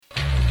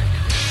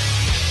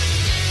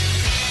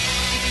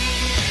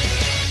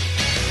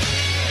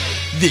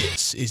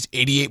This is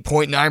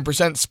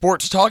 88.9%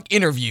 Sports Talk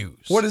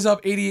Interviews. What is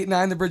up,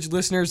 88.9 The Bridge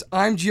listeners?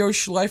 I'm Joe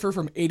Shleifer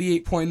from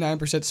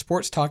 88.9%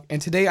 Sports Talk,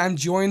 and today I'm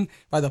joined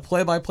by the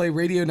play-by-play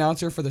radio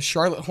announcer for the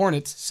Charlotte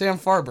Hornets, Sam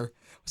Farber.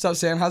 What's up,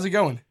 Sam? How's it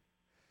going?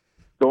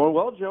 Going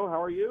well, Joe. How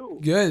are you?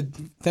 Good.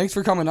 Thanks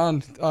for coming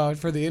on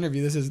for the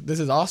interview. This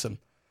is awesome.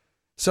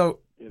 So,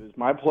 it is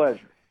my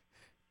pleasure.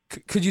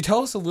 Could you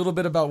tell us a little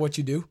bit about what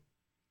you do?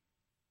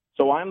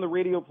 So I'm the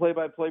radio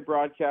play-by-play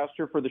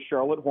broadcaster for the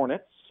Charlotte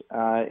Hornets,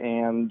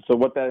 and so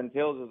what that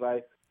entails is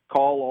I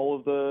call all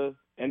of the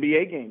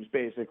NBA games,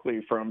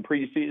 basically, from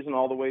preseason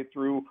all the way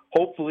through,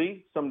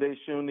 hopefully, someday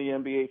soon, the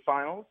NBA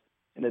Finals.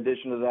 In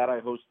addition to that, I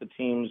host the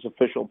team's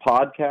official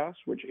podcast,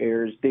 which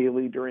airs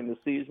daily during the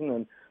season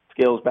and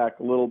scales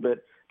back a little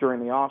bit during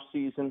the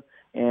off-season,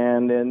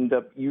 and end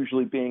up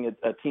usually being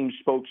a team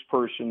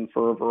spokesperson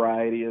for a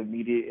variety of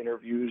media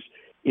interviews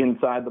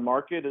inside the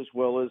market as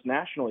well as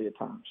nationally at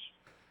times.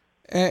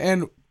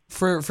 And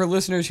for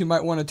listeners who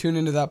might want to tune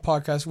into that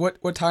podcast,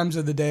 what times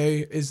of the day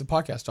is the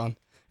podcast on?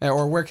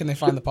 Or where can they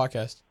find the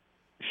podcast?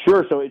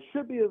 Sure. So it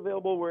should be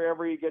available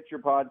wherever you get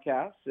your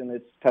podcasts, and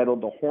it's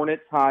titled The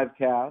Hornets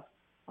Hivecast.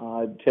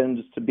 It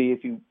tends to be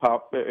if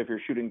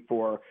you're shooting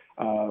for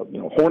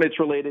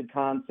Hornets-related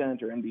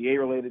content or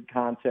NBA-related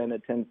content,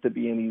 it tends to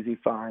be an easy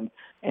find.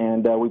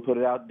 And we put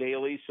it out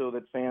daily so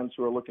that fans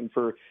who are looking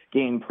for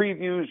game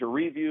previews or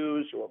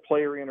reviews or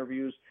player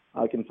interviews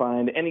can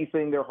find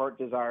anything their heart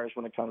desires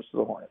when it comes to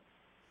the Hornets.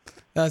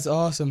 That's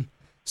awesome.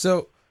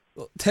 So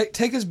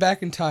take us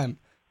back in time.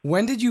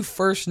 When did you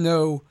first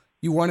know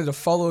you wanted to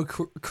follow a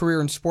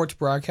career in sports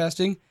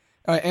broadcasting?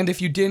 And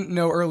if you didn't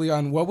know early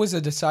on, what was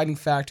the deciding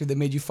factor that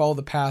made you follow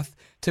the path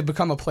to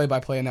become a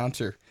play-by-play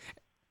announcer?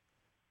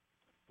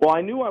 Well,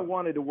 I knew I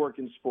wanted to work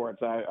in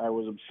sports. I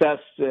was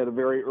obsessed at a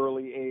very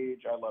early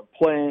age. I loved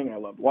playing. I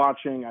loved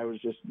watching. I was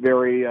just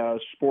very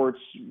sports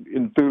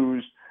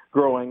enthused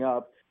growing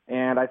up.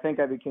 And I think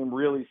I became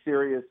really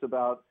serious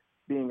about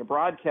being a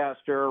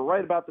broadcaster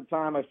right about the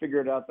time I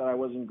figured out that I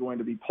wasn't going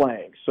to be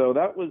playing. So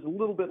that was a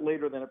little bit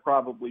later than it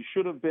probably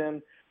should have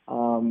been.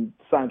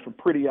 Signs were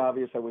pretty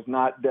obvious. I was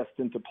not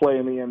destined to play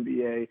in the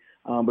NBA,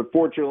 but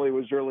fortunately it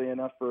was early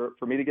enough for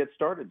me to get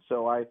started.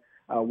 So I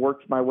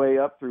worked my way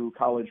up through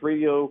college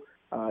radio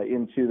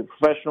into the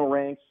professional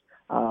ranks.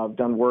 I've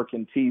done work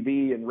in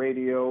TV and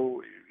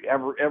radio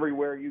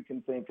everywhere you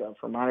can think of,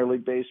 from minor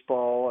league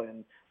baseball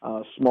and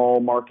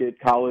small market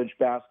college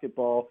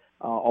basketball,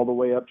 all the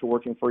way up to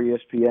working for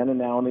ESPN and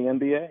now in the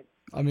NBA.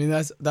 I mean,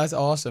 that's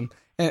awesome.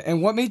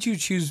 And what made you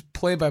choose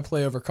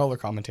play-by-play over color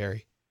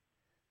commentary?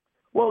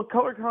 Well,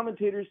 color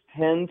commentators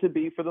tend to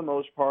be, for the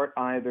most part,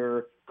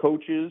 either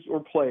coaches or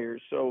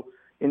players. So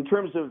in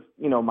terms of,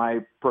 my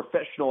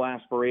professional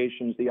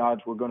aspirations, the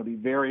odds were going to be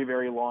very,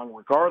 very long,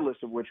 regardless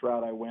of which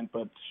route I went,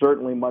 but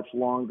certainly much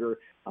longer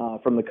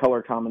from the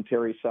color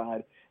commentary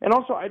side. And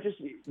also, I just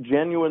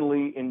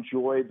genuinely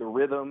enjoyed the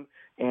rhythm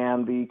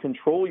and the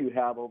control you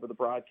have over the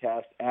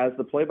broadcast as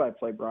the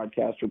play-by-play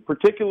broadcaster,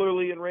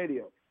 particularly in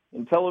radio.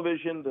 In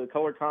television, the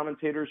color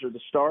commentators are the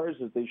stars,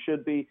 as they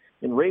should be.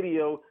 In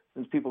radio,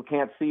 since people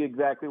can't see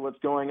exactly what's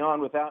going on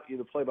without you,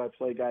 the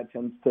play-by-play guy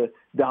tends to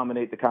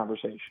dominate the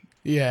conversation.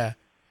 Yeah.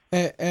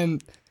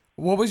 And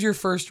what was your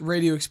first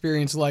radio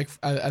experience like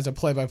as a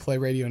play-by-play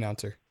radio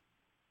announcer?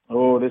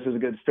 Oh, this is a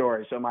good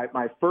story. So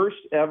my first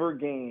ever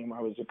game,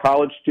 I was a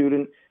college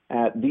student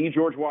at the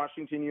George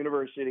Washington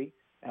University,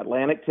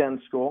 Atlantic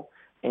Tennis School,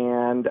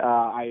 and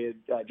I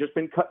had just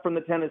been cut from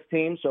the tennis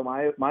team, so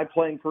my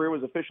playing career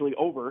was officially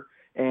over.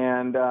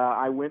 And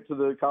I went to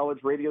the college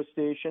radio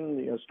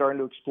station, starting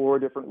to explore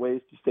different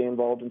ways to stay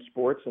involved in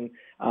sports. And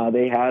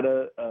they had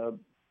a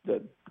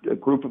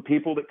group of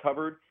people that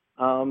covered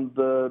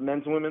the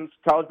men's and women's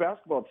college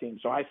basketball team.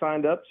 So I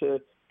signed up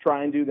to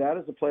try and do that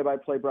as a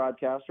play-by-play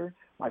broadcaster.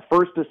 My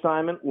first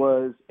assignment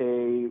was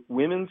a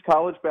women's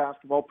college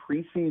basketball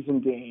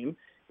preseason game.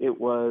 It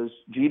was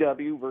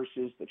GW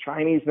versus the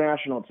Chinese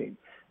national team.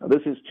 Now,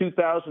 this is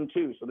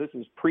 2002, so this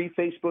is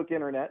pre-Facebook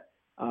internet.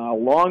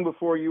 Long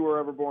before you were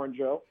ever born,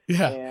 Joe.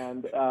 Yeah.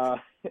 And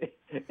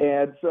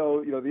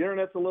so, the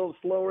internet's a little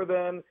slower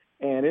then,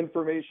 and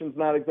information's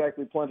not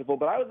exactly plentiful.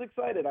 But I was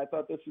excited. I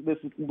thought this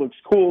looks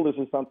cool. This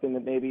is something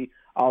that maybe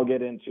I'll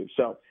get into.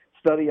 So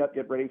study up,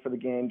 get ready for the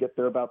game, get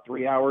there about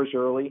 3 hours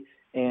early,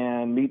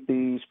 and meet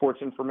the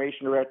sports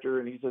information director.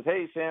 And he says,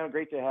 "Hey, Sam,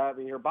 great to have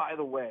you here. By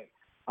the way,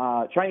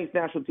 Chinese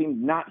national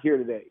team not here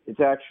today. It's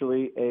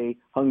actually a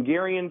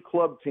Hungarian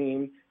club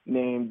team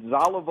named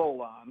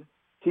Zalavolan.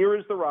 Here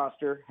is the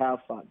roster. Have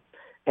fun."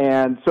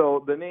 And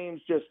so the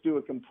names just do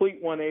a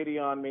complete 180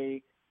 on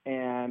me,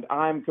 and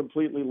I'm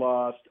completely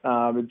lost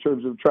in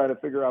terms of trying to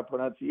figure out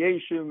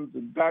pronunciations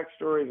and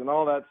backstories and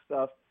all that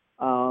stuff.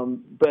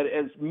 But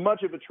as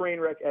much of a train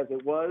wreck as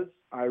it was,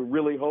 I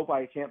really hope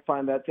I can't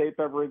find that tape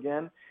ever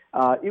again.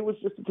 It was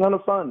just a ton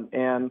of fun,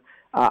 and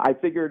I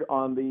figured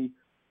on the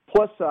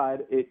plus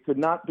side, it could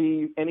not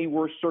be any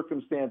worse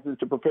circumstances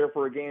to prepare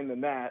for a game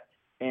than that,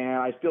 and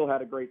I still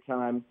had a great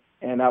time.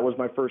 And that was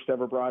my first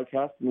ever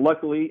broadcast. And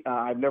luckily,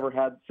 I've never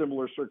had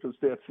similar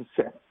circumstances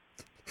since.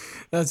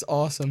 That's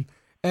awesome.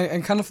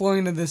 And kind of flowing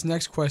into this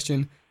next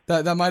question,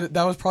 that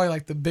was probably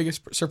like the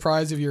biggest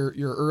surprise of your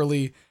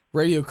early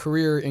radio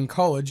career in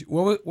college.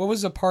 What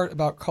was the part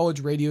about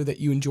college radio that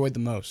you enjoyed the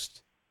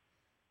most?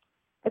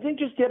 I think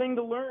just getting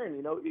to learn.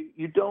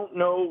 You don't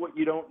know what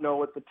you don't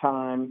know at the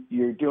time.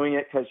 You're doing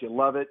it because you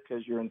love it,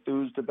 because you're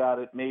enthused about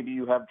it. Maybe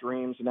you have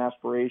dreams and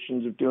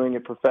aspirations of doing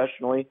it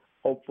professionally.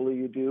 Hopefully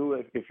you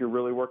do if you're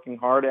really working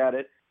hard at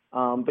it.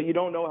 But you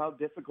don't know how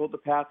difficult the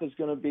path is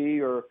going to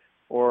be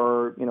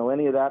or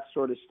any of that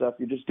sort of stuff.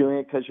 You're just doing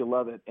it because you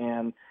love it.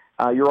 And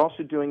you're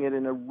also doing it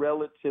in a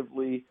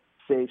relatively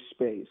safe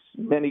space.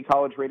 Many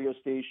college radio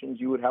stations,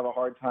 you would have a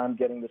hard time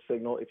getting the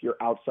signal if you're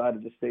outside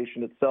of the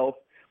station itself.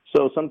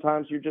 So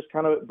sometimes you're just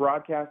kind of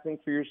broadcasting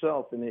for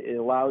yourself, and it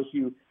allows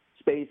you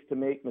space to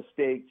make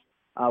mistakes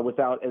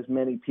without as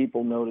many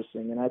people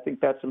noticing. And I think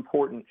that's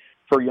important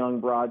for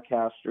young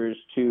broadcasters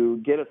to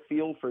get a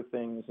feel for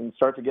things and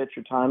start to get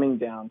your timing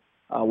down.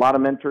 A lot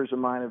of mentors of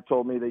mine have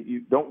told me that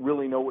you don't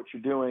really know what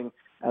you're doing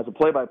as a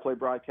play-by-play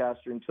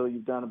broadcaster until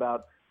you've done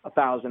about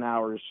 1,000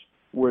 hours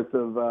worth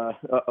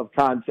of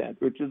content,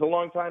 which is a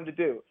long time to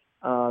do.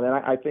 And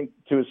I think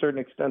to a certain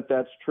extent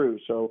that's true.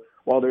 So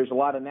while there's a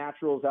lot of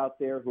naturals out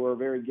there who are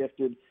very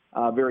gifted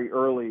very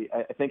early,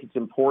 I think it's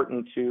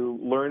important to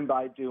learn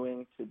by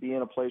doing, to be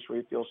in a place where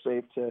you feel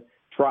safe, to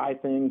try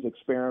things,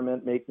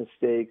 experiment, make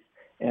mistakes,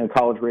 and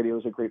college radio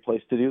is a great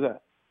place to do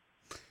that.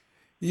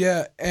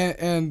 Yeah,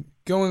 and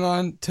going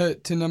on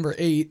to number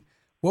 8,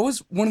 what was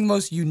one of the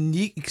most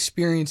unique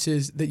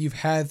experiences that you've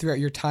had throughout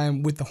your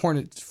time with the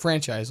Hornets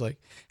franchise? Like,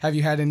 have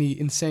you had any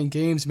insane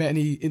games, met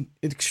any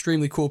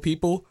extremely cool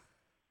people?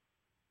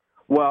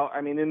 Well,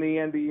 I mean, in the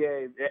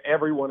NBA,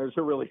 everyone is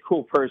a really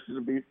cool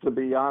person, to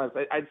be honest.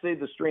 I'd say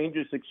the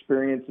strangest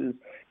experiences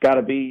got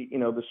to be,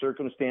 the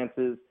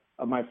circumstances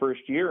of my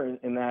first year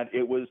in that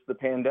it was the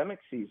pandemic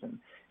season.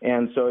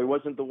 And so it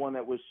wasn't the one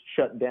that was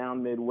shut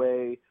down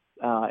midway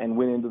and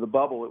went into the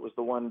bubble. It was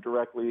the one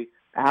directly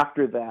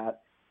after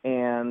that.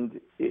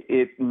 And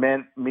it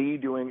meant me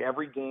doing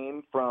every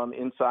game from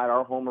inside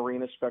our home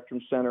arena,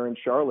 Spectrum Center in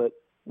Charlotte,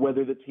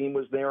 whether the team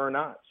was there or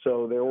not.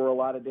 So there were a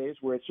lot of days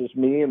where it's just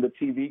me and the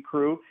TV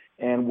crew,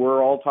 and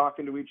we're all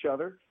talking to each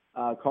other,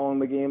 calling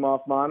the game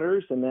off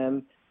monitors. And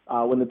then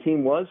when the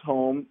team was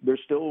home, there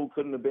still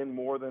couldn't have been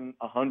more than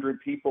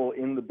 100 people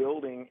in the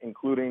building,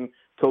 including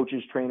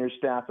coaches, trainers,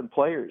 staff, and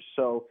players.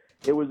 So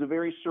it was a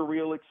very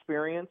surreal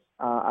experience.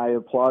 I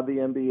applaud the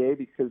NBA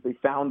because they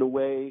found a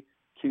way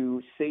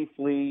to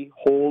safely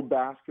hold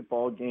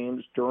basketball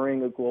games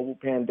during a global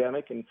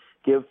pandemic and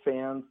give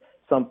fans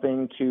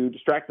something to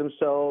distract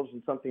themselves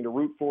and something to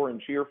root for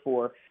and cheer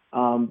for.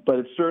 But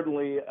it's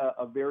certainly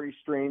a very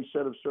strange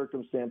set of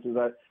circumstances.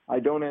 I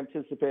don't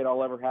anticipate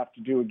I'll ever have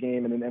to do a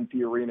game in an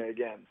empty arena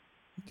again.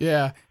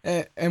 Yeah,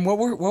 and what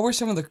were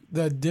some of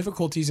the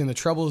difficulties and the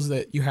troubles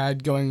that you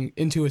had going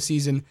into a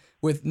season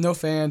with no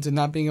fans and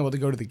not being able to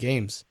go to the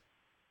games?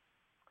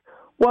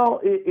 Well,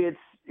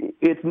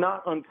 it's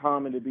not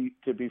uncommon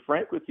to be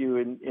frank with you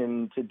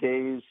in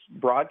today's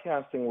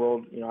broadcasting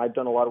world. I've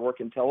done a lot of work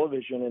in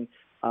television,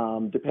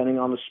 and depending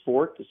on the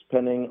sport,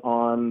 depending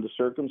on the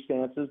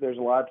circumstances, there's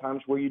a lot of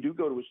times where you do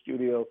go to a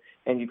studio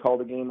and you call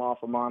the game off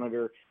a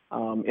monitor.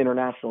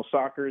 International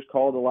soccer is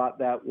called a lot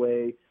that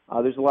way.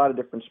 There's a lot of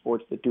different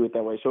sports that do it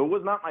that way. So it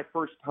was not my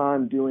first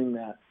time doing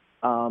that.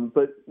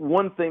 But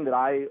one thing that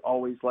I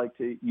always like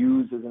to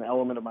use as an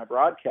element of my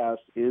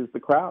broadcast is the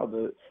crowd,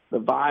 the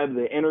vibe,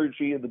 the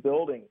energy of the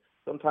building.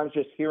 Sometimes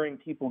just hearing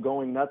people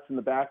going nuts in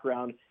the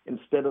background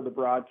instead of the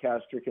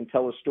broadcaster can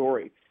tell a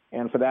story.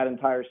 And for that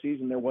entire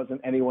season, there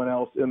wasn't anyone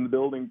else in the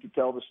building to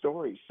tell the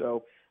story.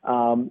 So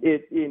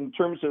in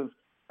terms of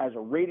as a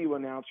radio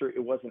announcer,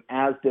 it wasn't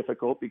as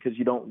difficult because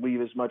you don't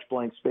leave as much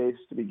blank space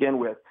to begin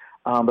with.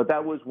 But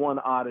that was one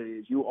oddity,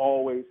 is you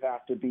always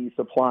have to be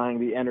supplying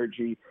the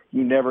energy.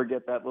 You never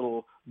get that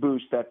little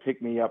boost, that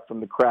pick-me-up from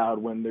the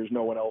crowd when there's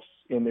no one else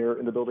in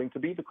the building to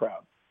be the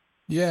crowd.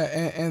 Yeah,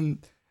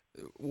 and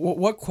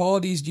what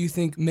qualities do you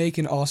think make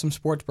an awesome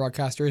sports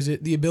broadcaster? Is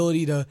it the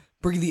ability to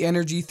bring the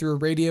energy through a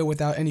radio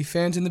without any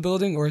fans in the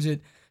building, or is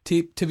it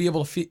to be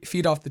able to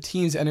feed off the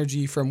team's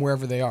energy from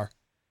wherever they are?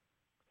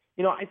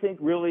 I think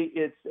really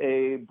it's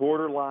a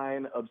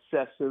borderline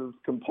obsessive,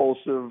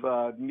 compulsive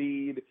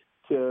need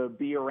to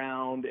be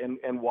around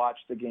and watch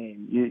the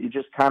game. You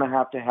just kind of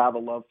have to have a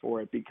love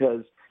for it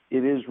because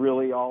it is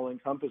really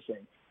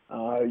all-encompassing.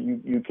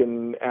 You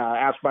can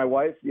ask my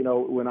wife,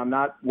 when I'm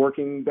not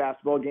working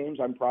basketball games,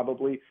 I'm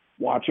probably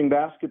watching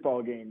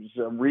basketball games.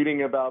 I'm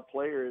reading about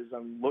players.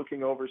 I'm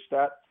looking over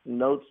stats and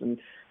notes and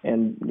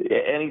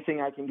anything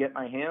I can get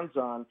my hands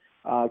on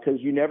because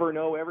you never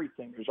know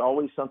everything. There's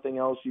always something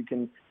else you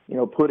can,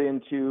 put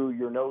into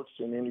your notes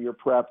and into your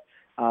prep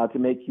to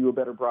make you a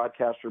better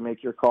broadcaster,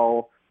 make your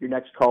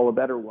next call a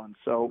better one.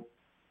 So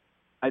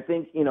I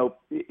think,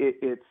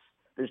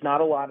 there's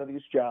not a lot of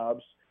these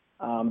jobs.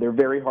 They're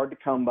very hard to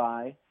come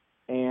by.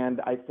 And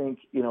I think,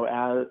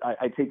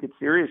 I take it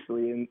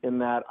seriously in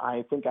that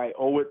I think I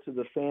owe it to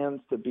the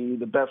fans to be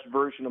the best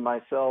version of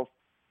myself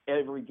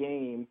every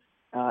game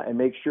and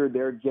make sure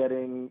they're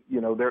getting,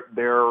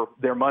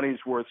 their money's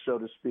worth, so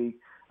to speak,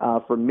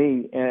 from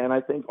me. And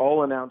I think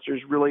all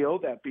announcers really owe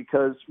that,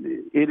 because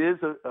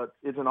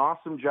it's an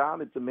awesome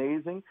job. It's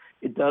amazing.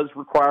 It does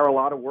require a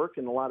lot of work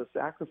and a lot of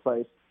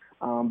sacrifice.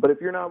 But if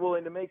you're not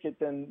willing to make it,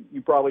 then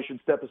you probably should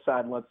step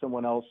aside and let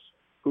someone else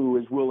who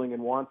is willing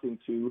and wanting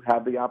to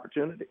have the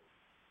opportunity.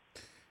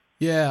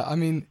 Yeah, I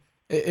mean,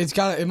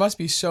 it must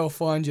be so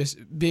fun just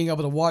being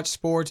able to watch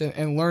sports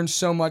and learn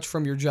so much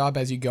from your job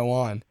as you go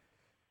on.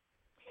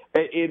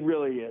 It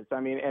really is.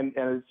 I mean, and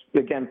it's,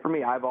 again, for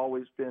me, I've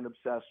always been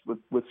obsessed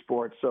with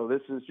sports. So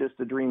this is just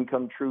a dream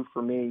come true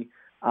for me.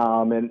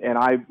 And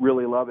I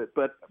really love it.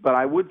 But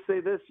I would say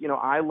this,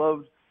 I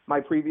loved my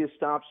previous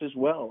stops as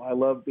well. I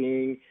love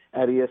being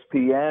at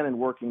ESPN and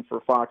working for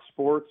Fox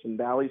Sports and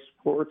Valley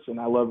Sports, and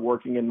I love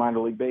working in minor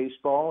league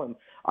baseball, and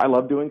I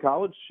love doing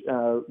college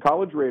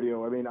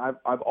radio. I mean,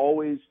 I've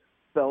always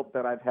felt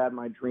that I've had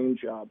my dream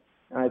job,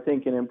 and I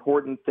think an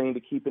important thing to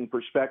keep in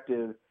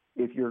perspective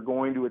if you're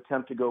going to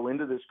attempt to go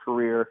into this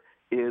career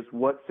is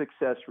what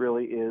success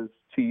really is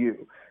to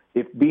you.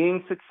 If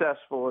being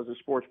successful as a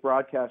sports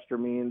broadcaster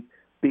means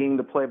being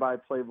the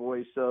play-by-play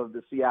voice of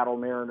the Seattle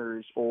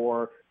Mariners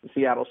or the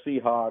Seattle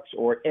Seahawks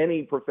or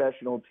any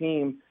professional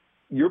team,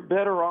 you're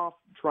better off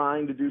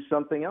trying to do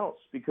something else,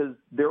 because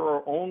there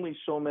are only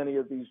so many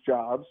of these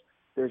jobs.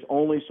 There's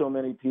only so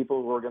many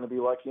people who are going to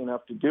be lucky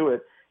enough to do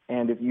it.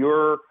 And if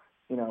you're,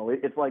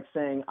 it's like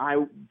saying,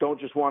 I don't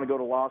just want to go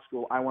to law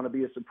school, I want to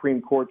be a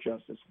Supreme Court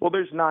justice. Well,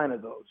 there's 9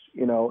 of those.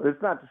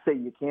 It's not to say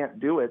you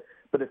can't do it,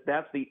 but if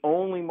that's the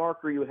only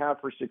marker you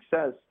have for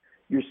success,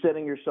 you're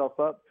setting yourself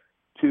up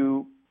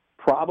to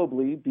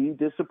probably be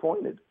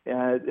disappointed.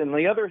 And on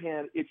the other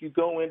hand, if you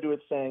go into it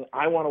saying,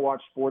 I want to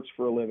watch sports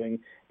for a living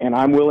and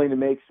I'm willing to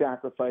make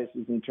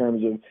sacrifices in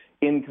terms of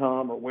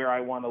income or where I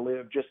want to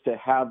live just to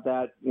have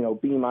that,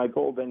 be my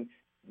goal, then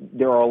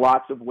there are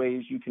lots of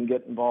ways you can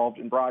get involved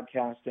in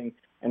broadcasting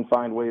and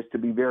find ways to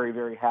be very,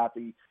 very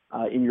happy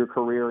in your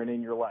career and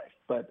in your life.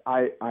 But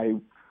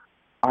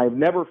I've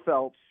never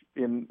felt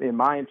in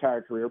my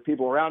entire career,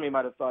 people around me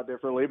might have thought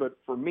differently, but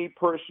for me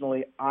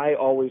personally, I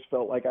always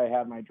felt like I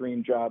had my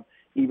dream job,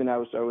 even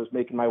as I was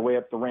making my way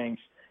up the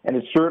ranks. And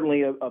it's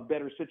certainly a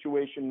better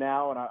situation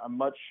now, and I'm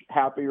much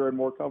happier and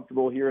more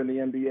comfortable here in the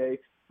NBA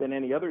than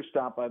any other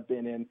stop I've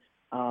been in.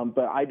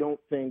 But I don't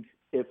think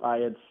if I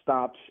had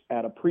stopped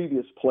at a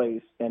previous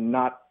place and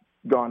not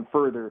gone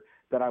further,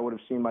 that I would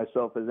have seen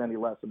myself as any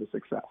less of a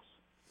success.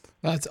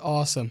 That's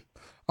awesome.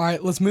 All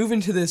right, let's move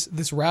into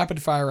this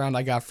rapid fire round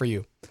I got for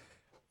you.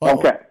 Well,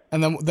 okay.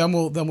 And then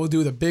we'll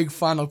do the big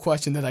final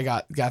question that I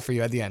got for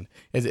you at the end.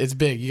 It's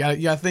big. You got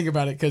to think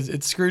about it, because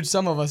it screwed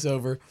some of us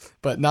over,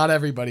 but not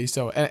everybody.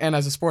 So and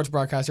as a sports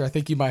broadcaster, I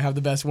think you might have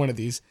the best one of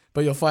these,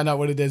 but you'll find out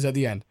what it is at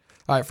the end.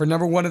 All right, for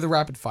number 1 of the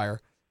rapid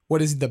fire,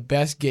 what is the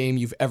best game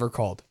you've ever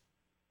called?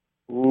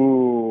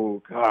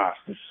 Ooh, gosh,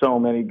 there's so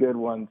many good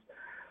ones.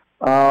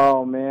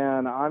 Oh,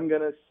 man, I'm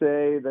going to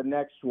say the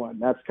next one.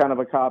 That's kind of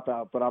a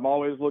cop-out, but I'm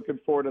always looking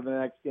forward to the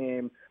next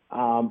game.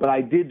 But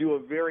I did do a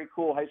very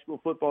cool high school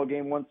football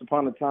game once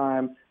upon a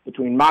time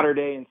between Mater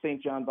Dei and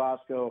St. John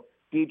Bosco.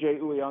 DJ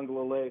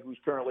Uiagalelei, who's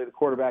currently the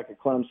quarterback at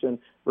Clemson,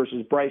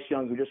 versus Bryce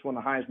Young, who just won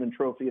the Heisman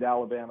Trophy at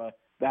Alabama.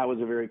 That was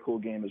a very cool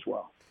game as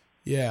well.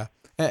 Yeah,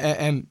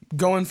 and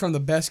going from the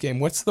best game,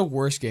 what's the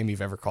worst game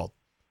you've ever called?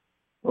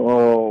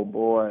 Oh,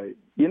 boy.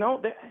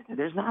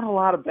 There's not a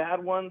lot of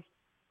bad ones.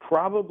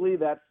 Probably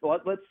I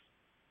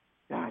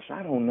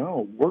don't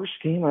know. Worst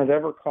game I've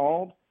ever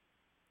called?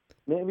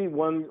 Maybe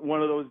one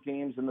of those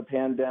games in the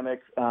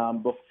pandemic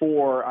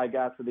before I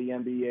got to the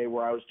NBA,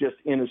 where I was just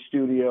in a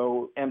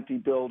studio, empty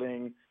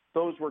building.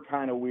 Those were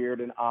kind of weird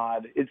and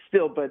odd. It's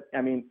still, but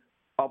I mean,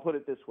 I'll put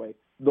it this way.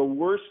 The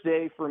worst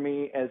day for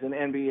me as an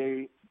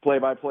NBA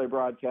play-by-play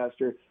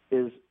broadcaster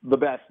is the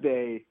best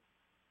day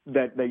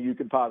that you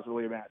could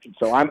possibly imagine.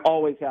 So I'm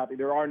always happy.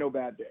 There are no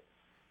bad days.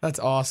 That's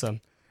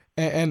awesome.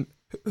 And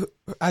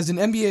as an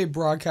NBA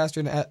broadcaster,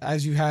 and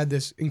as you had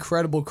this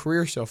incredible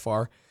career so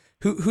far,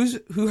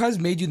 who has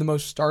made you the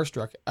most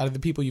starstruck out of the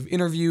people you've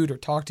interviewed or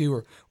talked to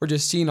or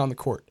just seen on the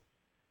court?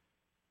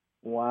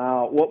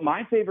 Wow. Well,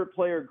 my favorite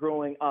player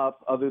growing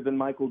up, other than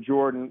Michael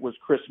Jordan, was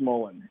Chris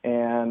Mullin.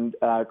 And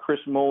Chris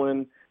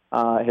Mullin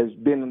has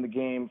been in the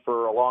game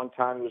for a long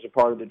time. He was a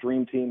part of the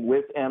Dream Team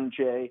with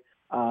MJ.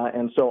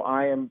 And so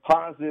I am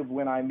positive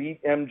when I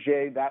meet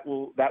MJ that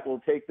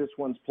will take this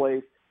one's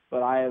place.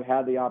 But I have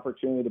had the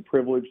opportunity, the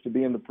privilege to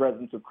be in the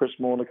presence of Chris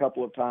Mullin a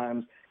couple of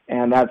times,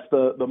 and that's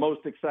the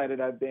most excited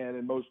I've been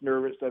and most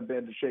nervous I've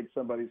been to shake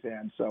somebody's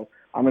hand. So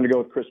I'm going to go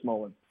with Chris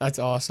Mullin. That's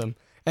awesome.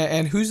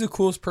 And who's the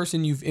coolest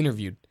person you've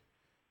interviewed?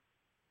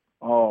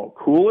 Oh,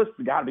 coolest?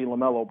 Got to be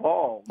LaMelo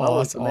Ball. Oh,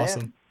 that's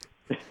awesome.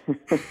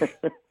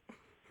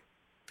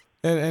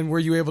 and were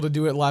you able to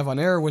do it live on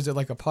air? Or was it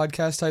like a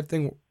podcast type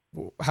thing?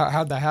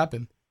 How'd that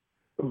happen?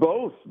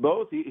 Both.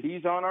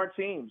 He's on our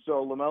team.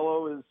 So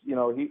LaMelo is,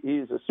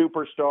 he's a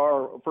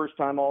superstar,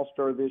 first-time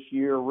All-Star this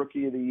year,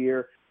 Rookie of the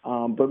Year.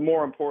 But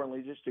more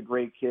importantly, just a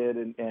great kid,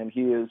 and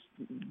he is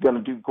going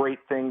to do great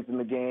things in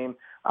the game.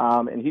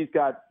 And he's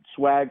got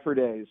swag for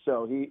days.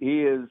 So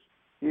he is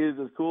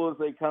as cool as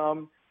they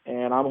come.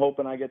 And I'm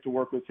hoping I get to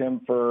work with him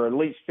for at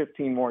least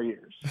 15 more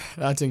years.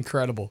 That's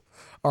incredible.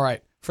 All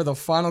right, for the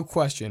final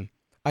question,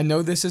 I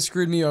know this has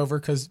screwed me over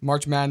because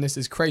March Madness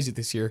is crazy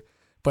this year,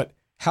 but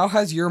how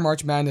has your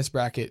March Madness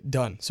bracket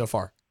done so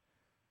far?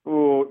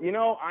 Ooh,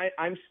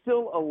 I'm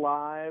still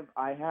alive.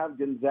 I have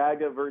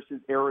Gonzaga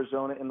versus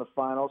Arizona in the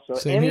final. So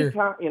Same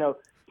anytime,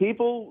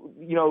 people,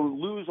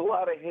 lose a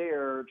lot of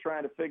hair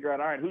trying to figure out,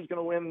 all right, who's going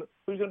to win?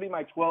 Who's going to be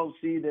my 12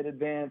 seed that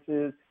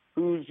advances?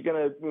 Who's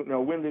going to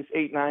win this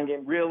 8-9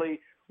 game? Really,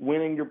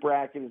 winning your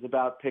bracket is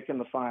about picking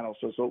the final.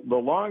 So the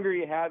longer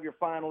you have your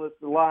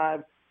finalists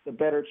alive, the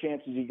better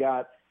chances you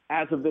got.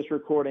 As of this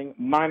recording,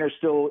 mine are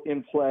still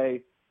in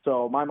play.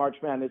 So my March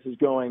Madness is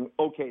going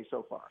okay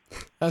so far.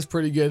 That's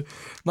pretty good.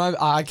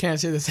 I can't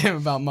say the same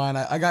about mine.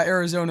 I got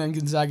Arizona and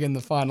Gonzaga in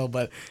the final,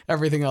 but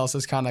everything else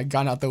has kind of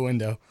gone out the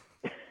window.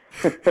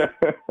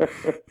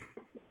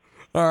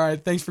 All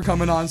right, thanks for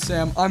coming on,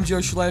 Sam. I'm Joe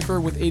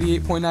Shleifer with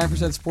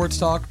 88.9% Sports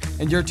Talk,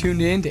 and you're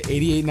tuned in to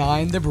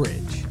 88.9 The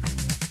Bridge.